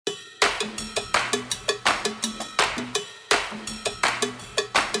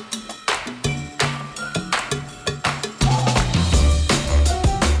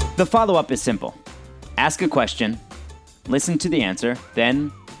The follow-up is simple. Ask a question, listen to the answer,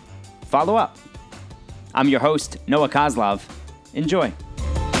 then follow up. I'm your host, Noah Kozlov. Enjoy.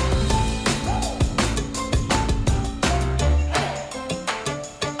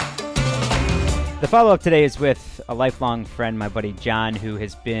 The follow-up today is with a lifelong friend, my buddy John, who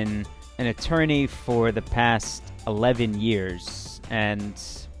has been an attorney for the past 11 years. And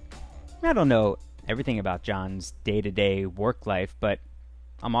I don't know everything about John's day-to-day work life, but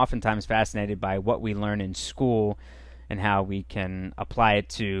I'm oftentimes fascinated by what we learn in school and how we can apply it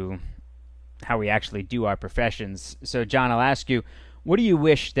to how we actually do our professions. So, John, I'll ask you, what do you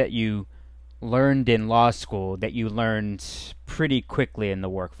wish that you learned in law school that you learned pretty quickly in the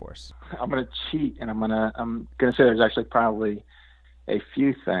workforce? I'm going to cheat, and I'm going to say there's actually probably a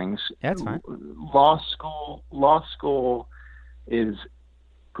few things. Yeah, that's fine. Law school is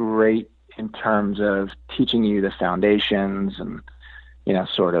great in terms of teaching you the foundations and,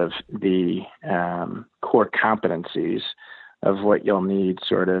 sort of the core competencies of what you'll need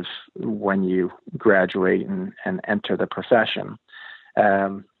sort of when you graduate and enter the profession.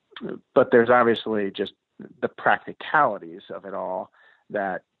 But there's obviously just the practicalities of it all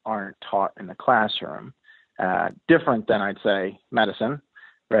that aren't taught in the classroom. Different than, I'd say, medicine,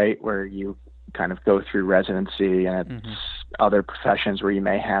 right, where you kind of go through residency, and it's other professions where you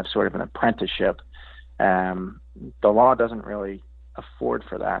may have sort of an apprenticeship. The law doesn't really afford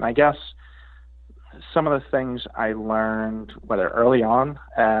for that. And I guess some of the things I learned, whether early on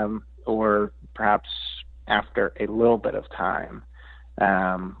or perhaps after a little bit of time,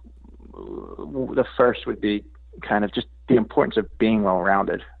 the first would be kind of just the importance of being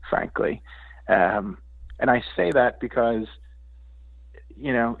well-rounded, frankly. And I say that because,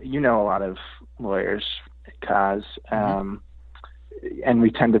 you know a lot of lawyers, Kaz, and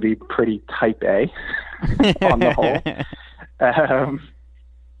we tend to be pretty type A on the whole.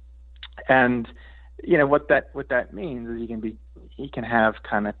 And what that means is you can have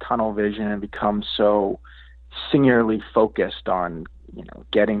kind of tunnel vision and become so singularly focused on,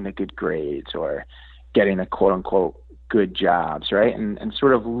 getting the good grades or getting the quote unquote good jobs, right? And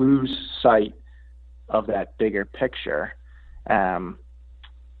sort of lose sight of that bigger picture.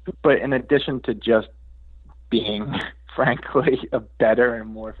 But in addition to just being, frankly, a better and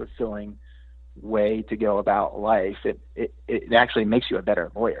more fulfilling way to go about life, it actually makes you a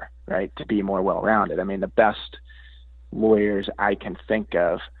better lawyer, right? To be more well-rounded. I mean, the best lawyers I can think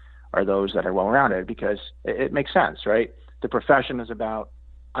of are those that are well-rounded, because it makes sense, right? The profession is about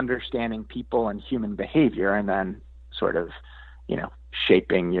understanding people and human behavior, and then sort of,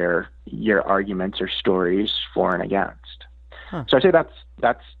 shaping your arguments or stories for and against. So I'd say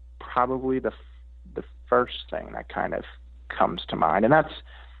that's probably the first thing that kind of comes to mind. And that's,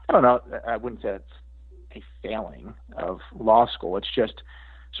 I don't know, I wouldn't say it's a failing of law school. It's just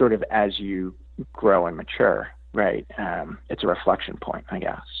sort of as you grow and mature, right? It's a reflection point, I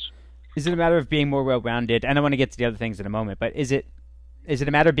guess. Is it a matter of being more well-rounded? And I want to get to the other things in a moment, but is it a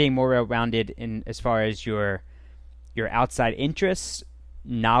matter of being more well-rounded in as far as your outside interests,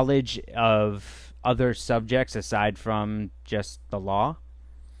 knowledge of other subjects aside from just the law?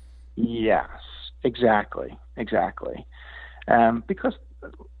 Yes, exactly. Because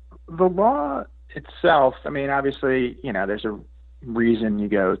the law itself, I mean, obviously, there's a reason you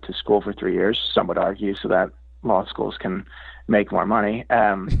go to school for 3 years, some would argue, so that law schools can make more money.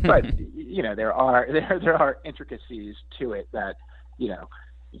 But, there are intricacies to it that,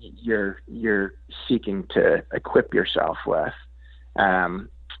 you're seeking to equip yourself with.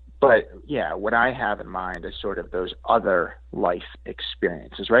 But yeah, what I have in mind is sort of those other life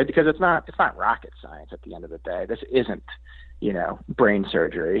experiences, right? Because it's not rocket science at the end of the day. This isn't, brain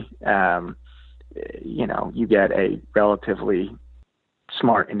surgery. You get a relatively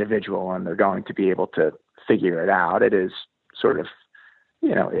smart individual and they're going to be able to figure it out. It is sort of,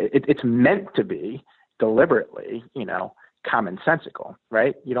 it's meant to be deliberately, commonsensical,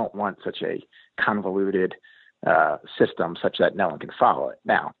 right? You don't want such a convoluted system such that no one can follow it.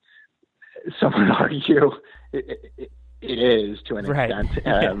 Now, some would argue it is to an extent,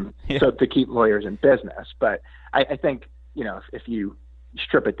 so to keep lawyers in business. But I think, if you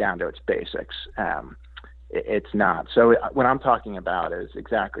strip it down to its basics, it's not. So what I'm talking about is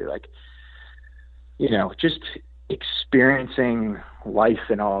exactly like, just experiencing life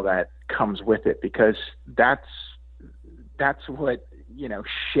and all that comes with it, because that's what,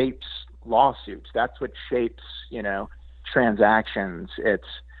 shapes lawsuits. That's what shapes, transactions. It's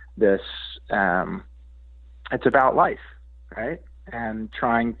this, it's about life, right? And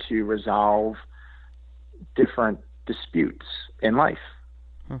trying to resolve different disputes in life.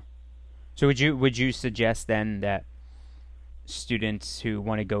 So would you suggest then that students who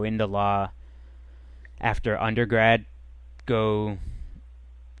want to go into law after undergrad go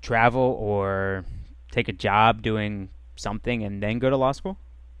travel or take a job doing something and then go to law school?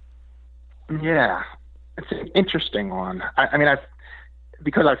 Yeah, it's an interesting one. I mean,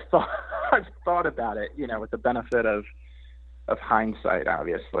 because I've thought I've thought about it, with the benefit of hindsight,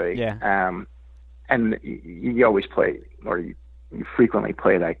 obviously. Yeah. And you always play, or you frequently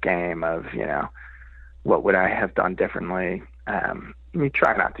play that game of, what would I have done differently? You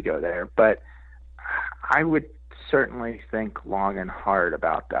try not to go there, but I would certainly think long and hard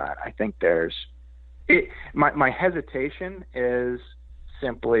about that. I think my hesitation is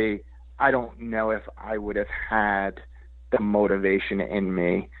simply, I don't know if I would have had the motivation in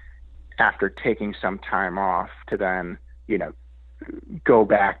me after taking some time off to then, go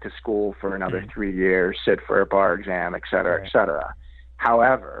back to school for another 3 years, sit for a bar exam, et cetera, et cetera.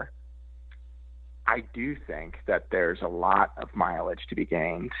 However, I do think that there's a lot of mileage to be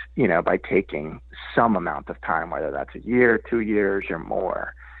gained, by taking some amount of time, whether that's a year, 2 years, or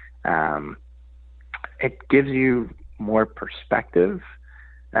more. It gives you more perspective,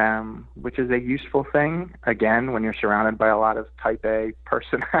 which is a useful thing. Again, when you're surrounded by a lot of type A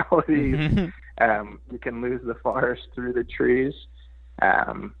personalities, you can lose the forest through the trees.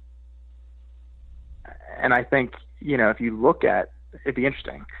 And I think, it'd be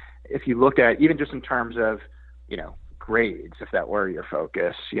interesting if you look at, even just in terms of, grades, if that were your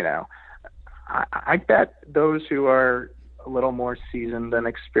focus, I bet those who are a little more seasoned and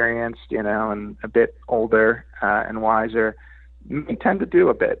experienced, and a bit older and wiser may tend to do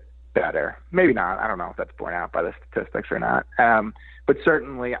a bit better. Maybe not. I don't know if that's borne out by the statistics or not. But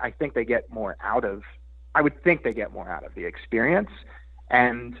certainly I think they get more out of the experience,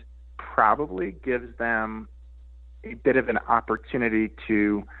 and probably gives them a bit of an opportunity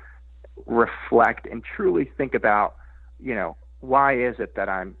to reflect and truly think about, why is it that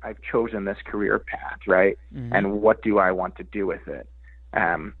I've chosen this career path, right? Mm-hmm. And what do I want to do with it?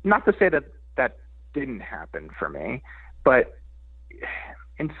 Not to say that didn't happen for me, but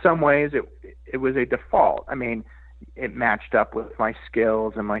in some ways it was a default. I mean, it matched up with my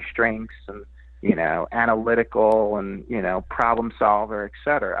skills and my strengths and, analytical and, problem solver, et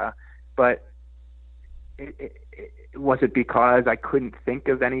cetera. But was it because I couldn't think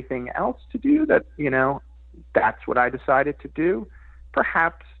of anything else to do that, that's what I decided to do?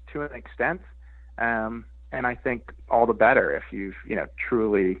 Perhaps, to an extent. And I think all the better if you've,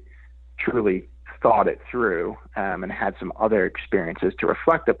 truly thought it through, and had some other experiences to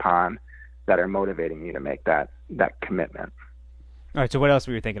reflect upon that are motivating you to make that commitment. All right. So what else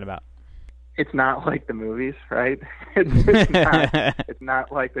were you thinking about? It's not like the movies, right? It's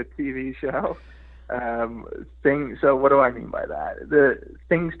not like the TV show. So what do I mean by that? The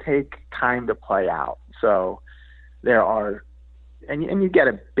things take time to play out. So there are, and you get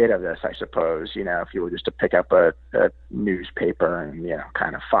a bit of this, I suppose, if you were just to pick up a newspaper and,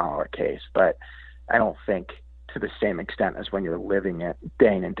 kind of follow a case. But I don't think to the same extent as when you're living it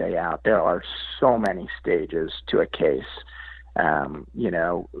day in and day out. There are so many stages to a case,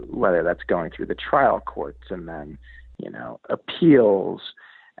 whether that's going through the trial courts and then, appeals,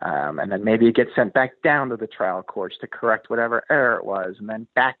 and then maybe it gets sent back down to the trial courts to correct whatever error it was, and then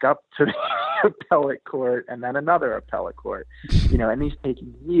back up to the appellate court and then another appellate court, and these take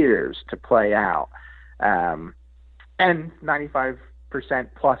years to play out. And 95%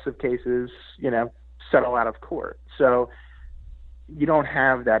 plus of cases, settle out of court. So you don't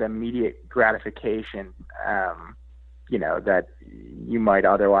have that immediate gratification, that you might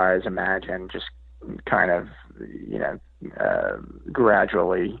otherwise imagine, just kind of,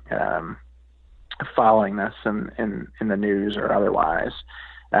 gradually following this in the news or otherwise.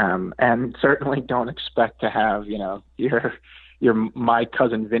 And certainly don't expect to have, your My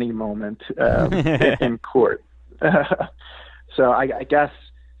Cousin Vinny moment in court. So I guess,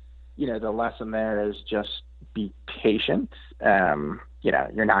 the lesson there is just be patient.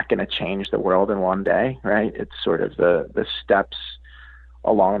 You're not going to change the world in one day, right? It's sort of the steps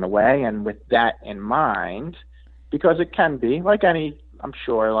along the way. And with that in mind, because it can be like any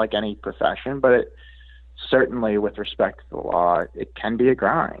profession, but it certainly with respect to the law, it can be a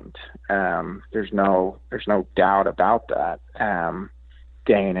grind. There's no doubt about that,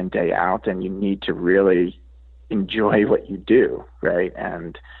 day in and day out. And you need to really enjoy what you do, right?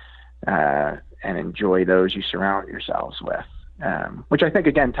 And enjoy those you surround yourselves with, which I think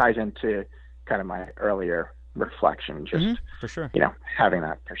again ties into kind of my earlier reflection, just for sure, having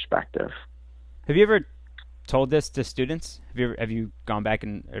that perspective. Have you ever told this to students? Have you gone back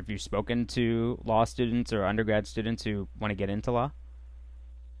and have you spoken to law students or undergrad students who want to get into law?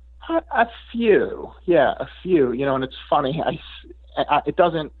 A few, yeah, a few. And it's funny. It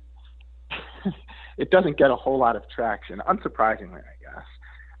doesn't it doesn't get a whole lot of traction, unsurprisingly, I guess,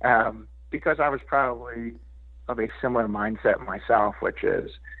 because I was probably of a similar mindset myself, which is,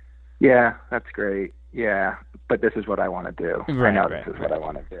 yeah, that's great, yeah, but this is what I want to do. I know this is what I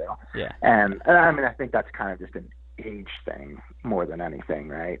want to do. Yeah. And I mean, I think that's kind of just an age thing more than anything,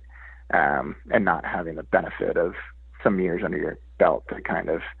 right? And not having the benefit of some years under your belt to kind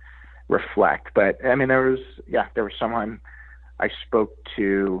of reflect. But I mean, there was someone I spoke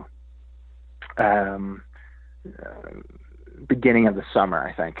to beginning of the summer,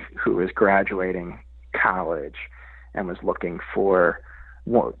 I think, who was graduating college and was looking for,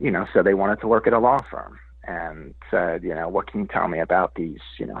 so they wanted to work at a law firm, and said, what can you tell me about these,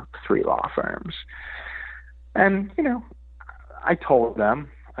 3 law firms? And, I told them,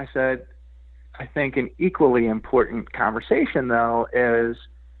 I said, I think an equally important conversation, though, is,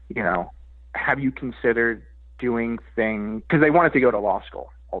 have you considered doing things, because they wanted to go to law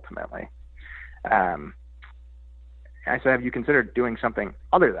school ultimately. I said, have you considered doing something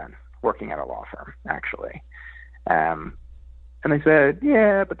other than working at a law firm, actually? And they said,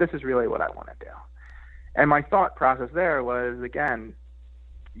 yeah, but this is really what I want to do. And my thought process there was, again,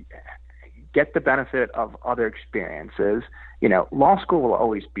 get the benefit of other experiences. Law school will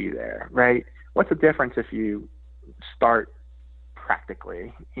always be there, right? What's the difference if you start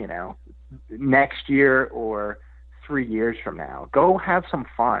practically, next year or 3 years from now? Go have some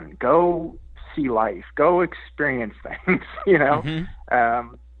fun. Go see life. Go experience things,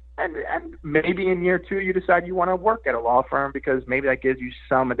 Mm-hmm. And maybe in year 2 you decide you want to work at a law firm, because maybe that gives you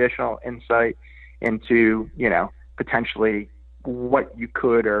some additional insight into, potentially what you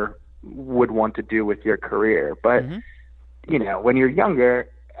could or would want to do with your career. But, Mm-hmm. When you're younger,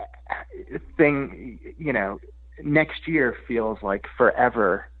 next year feels like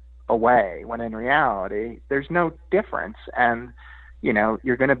forever away, when in reality, there's no difference. And,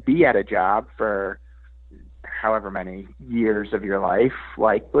 you're going to be at a job for however many years of your life,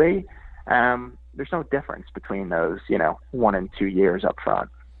 likely. There's no difference between those, 1 and 2 years up front.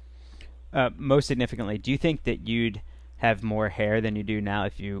 Most significantly, do you think that you'd have more hair than you do now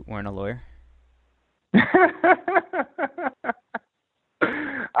if you weren't a lawyer?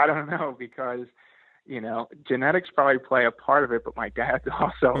 I don't know, because, genetics probably play a part of it, but my dad's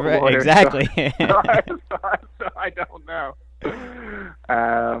also a lawyer. Exactly. So I don't know.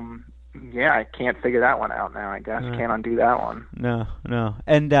 Yeah, I can't figure that one out now, I guess. Can't undo that one. No.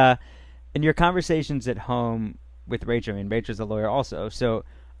 And in your conversations at home with Rachel, I mean, Rachel's a lawyer also, so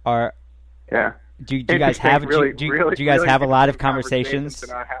do you guys have do you guys have a lot of conversations in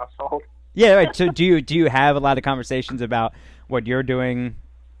our household? Yeah, right. So do you have a lot of conversations about what you're doing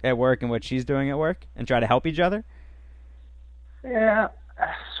at work and what she's doing at work, and try to help each other? Yeah,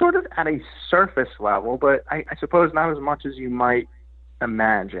 sort of at a surface level, but I suppose not as much as you might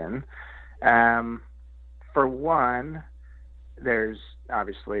imagine. For one, there's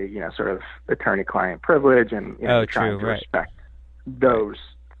obviously, sort of attorney-client privilege, and trying to respect those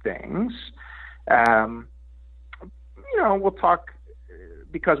things. We'll talk,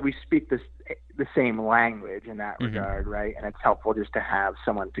 because we speak the same language in that regard, right? And it's helpful just to have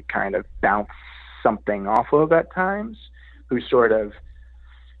someone to kind of bounce something off of at times, who's sort of,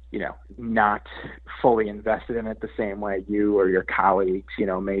 not fully invested in it the same way you or your colleagues,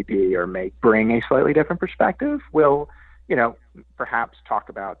 may be, or may bring a slightly different perspective. We'll, perhaps talk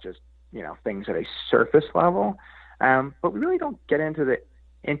about just, things at a surface level. But we really don't get into the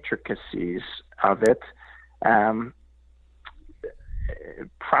intricacies of it.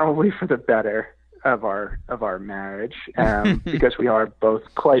 Probably for the better of our marriage, because we are both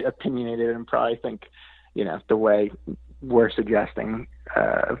quite opinionated, and probably think, the way we're suggesting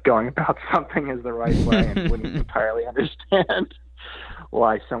of going about something is the right way, and wouldn't entirely understand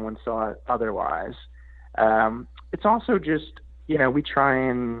why someone saw it otherwise. It's also just, we try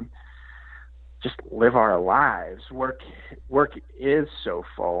and just live our lives. Work is so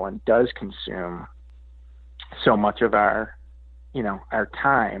full and does consume so much of our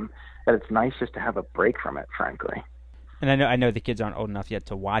time, that it's nice just to have a break from it, frankly. And I know the kids aren't old enough yet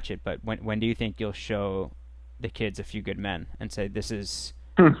to watch it, but when do you think you'll show the kids A Few Good Men and say, this is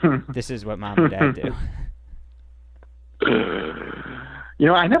what mom and dad do?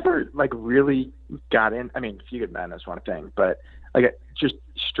 I never really got in. I mean, A Few Good Men is one thing, but just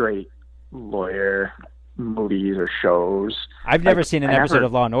straight lawyer movies or shows. I've never seen an episode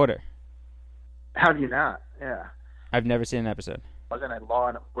of Law and Order. Have you not? Yeah. I've never seen an episode. I wasn't a Law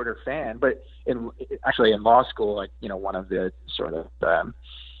and Order fan, but in law school, one of the sort of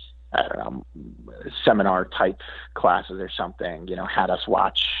seminar type classes or something, had us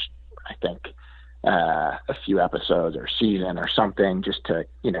watch I think, a few episodes or season or something, just to,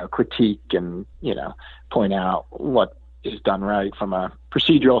 critique and, point out what is done right from a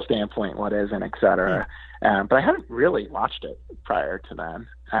procedural standpoint, what isn't, et cetera. But I haven't really watched it prior to then.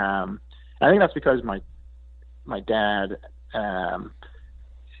 I think that's because my dad,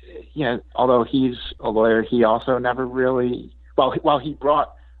 although he's a lawyer, he also never really, while he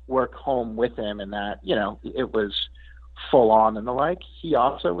brought work home with him and that, it was full on and the like, he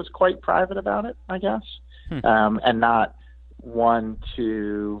also was quite private about it, I guess. And not one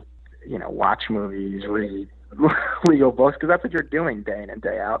to, watch movies, read legal books, because that's what you're doing day in and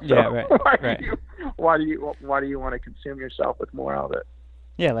day out. So yeah, right. Why do you want to consume yourself with more of it?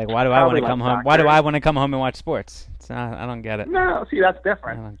 Yeah, like why do I want to come home? Why do I want to come home and watch sports? I don't get it. No, see, that's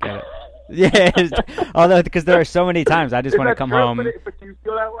different. I don't get it. Yeah, although because there are so many times I just want to come home. But do you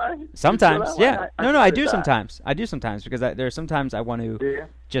feel that way? Sometimes, yeah. No, I do that. sometimes. I do sometimes because there are sometimes I want to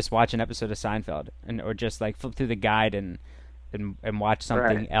just watch an episode of Seinfeld or just like flip through the guide and watch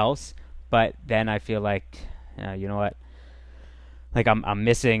something else. But then I feel like, you know what? Like I'm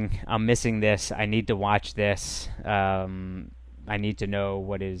missing this. I need to watch this. I need to know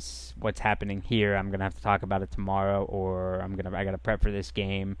what's happening here. I'm gonna have to talk about it tomorrow, or I gotta prep for this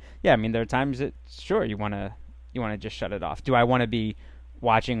game. Yeah, I mean there are times that sure you wanna just shut it off. Do I want to be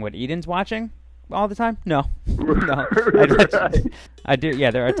watching what Eden's watching all the time? No, no. I do.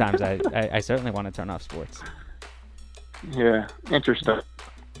 Yeah, there are times I certainly want to turn off sports. Yeah, interesting.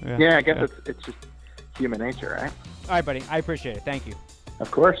 Yeah, I guess it's just human nature, right? All right, buddy. I appreciate it. Thank you.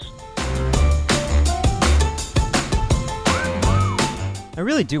 Of course. I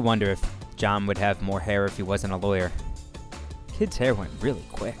really do wonder if John would have more hair if he wasn't a lawyer. Kid's hair went really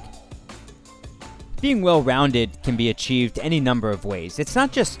quick. Being well-rounded can be achieved any number of ways. It's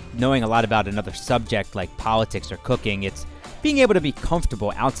not just knowing a lot about another subject like politics or cooking. It's being able to be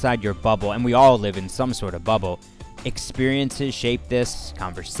comfortable outside your bubble, and we all live in some sort of bubble. Experiences shape this.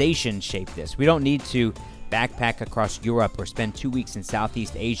 Conversations shape this. We don't need to backpack across Europe or spend 2 weeks in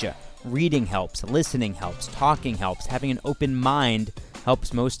Southeast Asia. Reading helps, listening helps, talking helps, having an open mind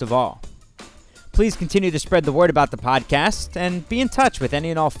helps most of all. Please continue to spread the word about the podcast and be in touch with any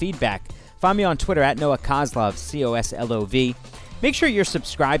and all feedback. Find me on Twitter at Noah Koslov, Koslov. Make sure you're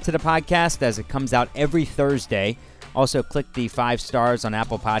subscribed to the podcast as it comes out every Thursday. Also, click the 5 stars on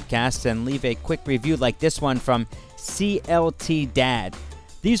Apple Podcasts and leave a quick review like this one from CLT Dad.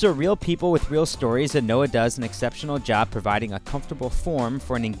 These are real people with real stories, and Noah does an exceptional job providing a comfortable forum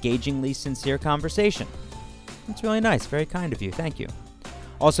for an engagingly sincere conversation. It's really nice. Very kind of you. Thank you.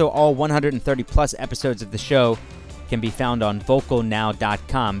 Also, all 130-plus episodes of the show can be found on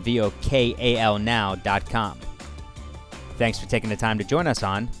vocalnow.com, VOKAL now.com. Thanks for taking the time to join us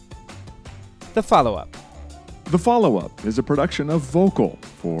on The Follow-Up. The Follow-Up is a production of Vocal.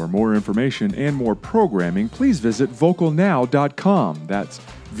 For more information and more programming, please visit vocalnow.com. That's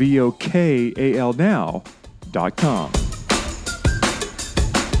VOKAL now.com.